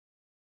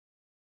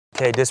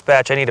Okay,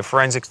 dispatch, I need a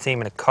forensics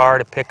team in a car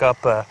to pick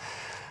up a...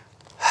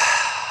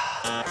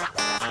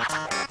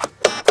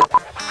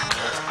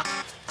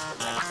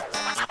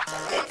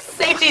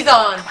 Safety's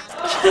on.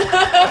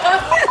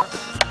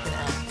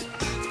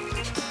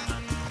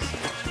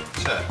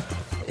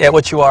 Yeah,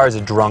 what you are is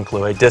a drunk,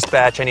 Lou. Hey,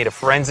 dispatch, I need a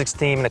forensics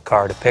team in a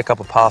car to pick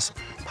up a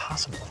possible...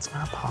 It's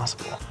not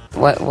possible.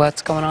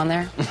 What's going on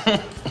there?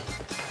 Are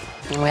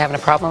we having a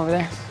problem over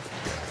there?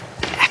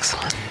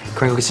 Excellent.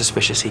 Kringle gets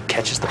suspicious, he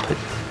catches the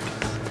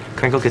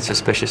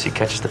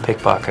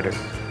pickpocketer.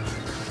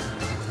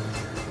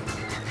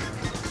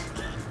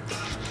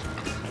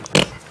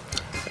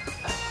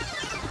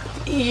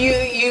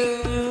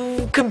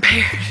 You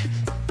compared.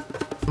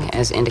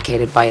 As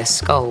indicated by a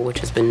skull which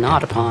has been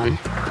gnawed upon.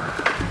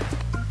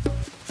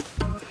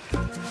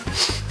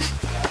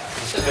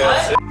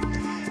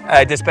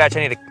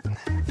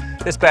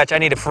 Dispatch, I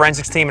need a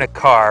forensics team in a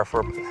car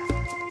for...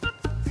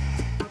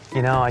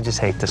 You know, I just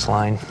hate this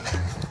line.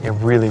 I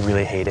really,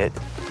 really hate it.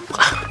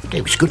 He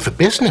was good for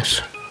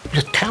business. He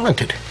was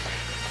talented.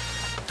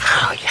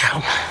 Oh,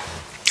 yeah.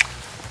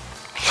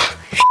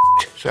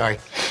 Sorry.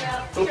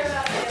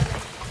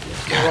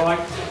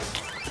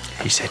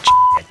 He said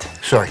shit.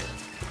 Sorry.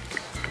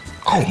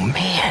 Oh,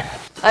 man.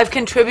 I've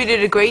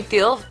contributed a great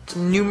deal to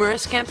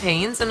numerous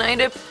campaigns, and I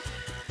had a...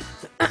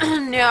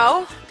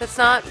 No, that's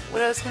not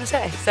what I was going to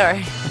say.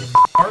 Sorry.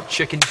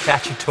 Chicken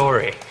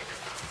cacciatore.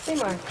 Say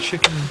more.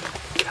 Chicken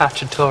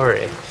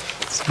cacciatore.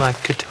 It's my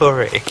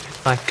couture.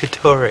 My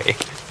couture.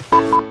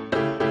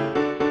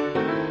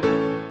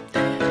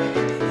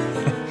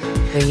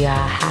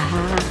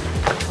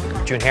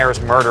 June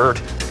Harris murdered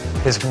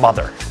his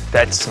mother.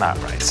 That's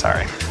not right,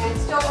 sorry. And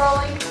still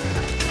rolling.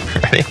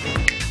 Ready?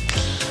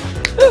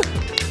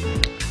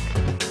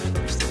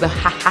 The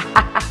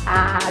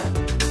ha-ha-ha-ha.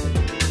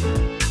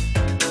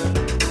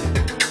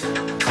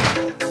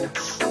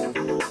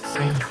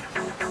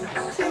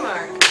 Say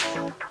Mark.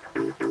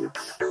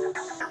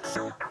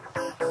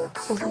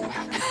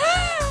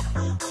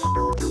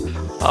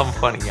 I'm a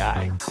funny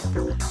guy.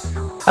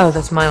 Oh,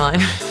 that's my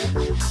line.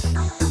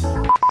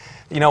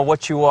 You know,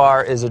 what you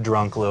are is a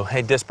drunk, Lou.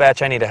 Hey,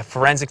 dispatch, I need a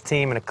forensic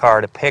team in a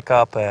car to pick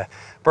up a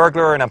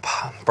burglar and a...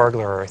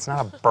 Burglar. It's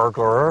not a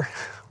burglar.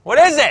 What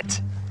is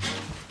it?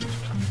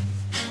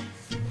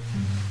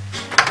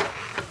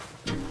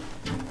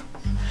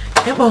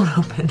 It won't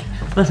open.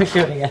 Let me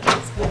go again.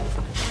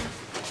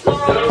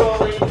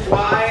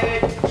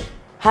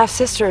 Half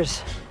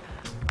sisters.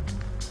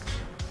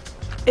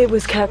 It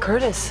was Cat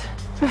Curtis.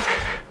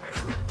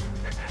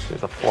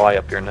 There's a fly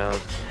up your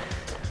nose.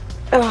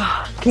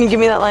 Oh, can you give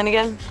me that line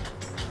again?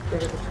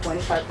 There's a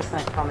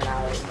 25%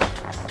 commonality.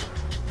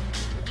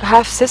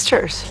 Half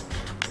sisters.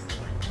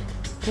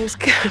 It was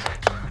good.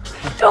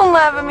 Don't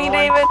laugh at me,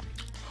 David.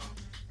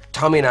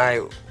 Tommy and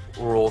I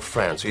were old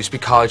friends. We used to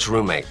be college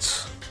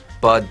roommates.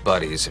 Bud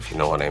buddies, if you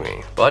know what I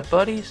mean. Butt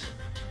buddies?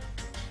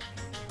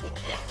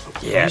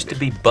 Yeah. You used to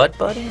be butt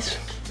buddies?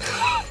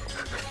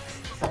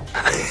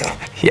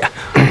 Yeah.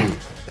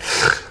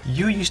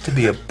 You used to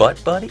be a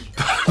butt buddy?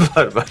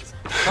 Bud buddies.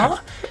 Huh?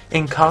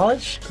 In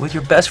college? With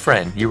your best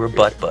friend, you were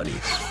butt buddies.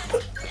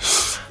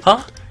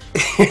 Huh?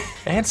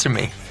 Answer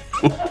me.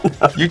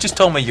 You just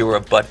told me you were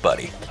a butt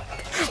buddy.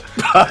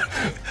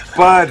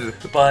 Bud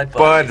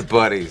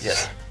buddies.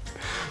 Yes.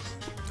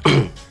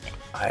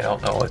 I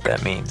don't know what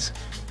that means.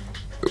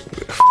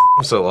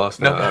 I'm so lost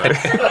now. No.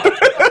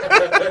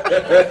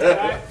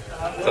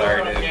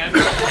 Sorry, dude.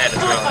 Had to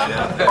throw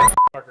it out.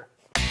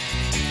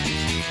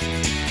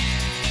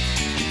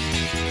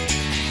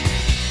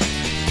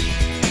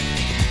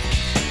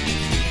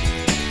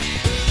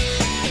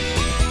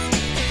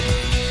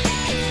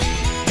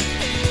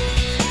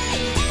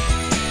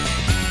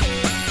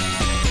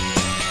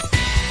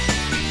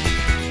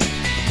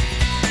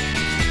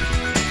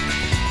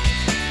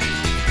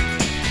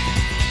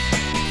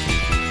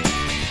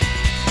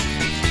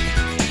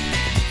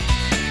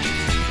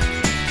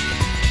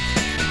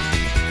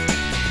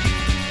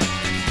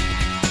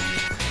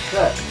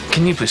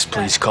 Can you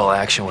please call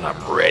action when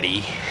I'm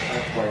ready?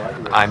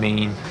 I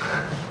mean...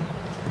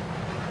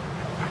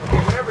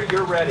 Whenever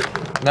you're ready.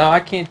 No,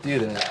 I can't do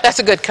that. That's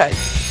a good cut.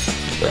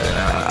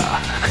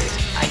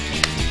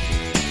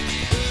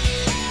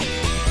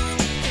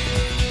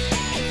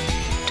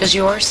 Does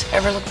yours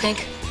ever look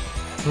pink?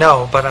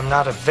 No, but I'm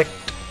not a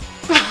victim.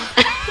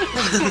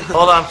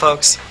 Hold on,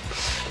 folks.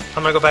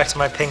 I'm gonna go back to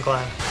my pink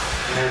line.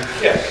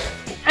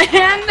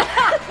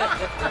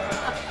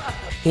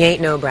 He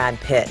ain't no Brad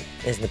Pitt,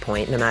 is the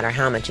point, no matter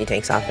how much he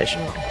takes off his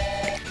shirt.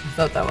 I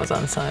thought that was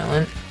on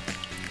silent.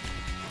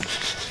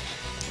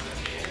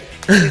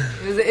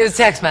 It was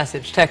text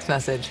message.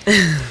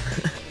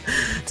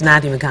 It's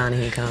Matthew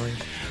McConaughey calling.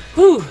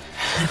 Whew.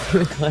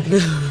 Matthew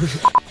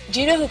McConaughey.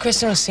 Do you know who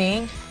Kristen was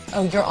seeing?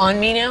 Oh, you're on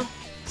me now?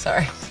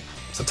 Sorry.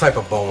 It's a type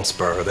of bone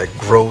spur that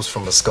grows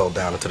from the skull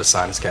down into the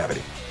sinus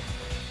cavity.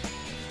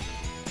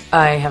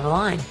 I have a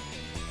line.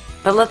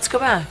 But let's go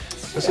back.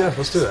 Let's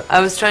do that. I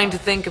was trying to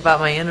think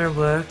about my inner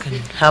work and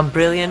how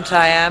brilliant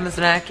I am as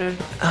an actor.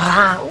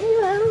 I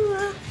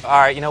All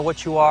right, you know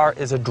what you are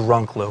is a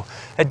drunk, Lou.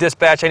 At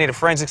dispatch, I need a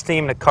forensics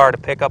team and a car to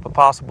pick up a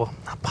possible...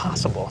 Not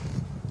possible.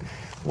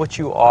 What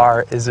you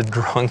are is a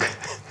drunk.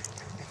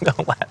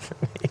 Don't laugh.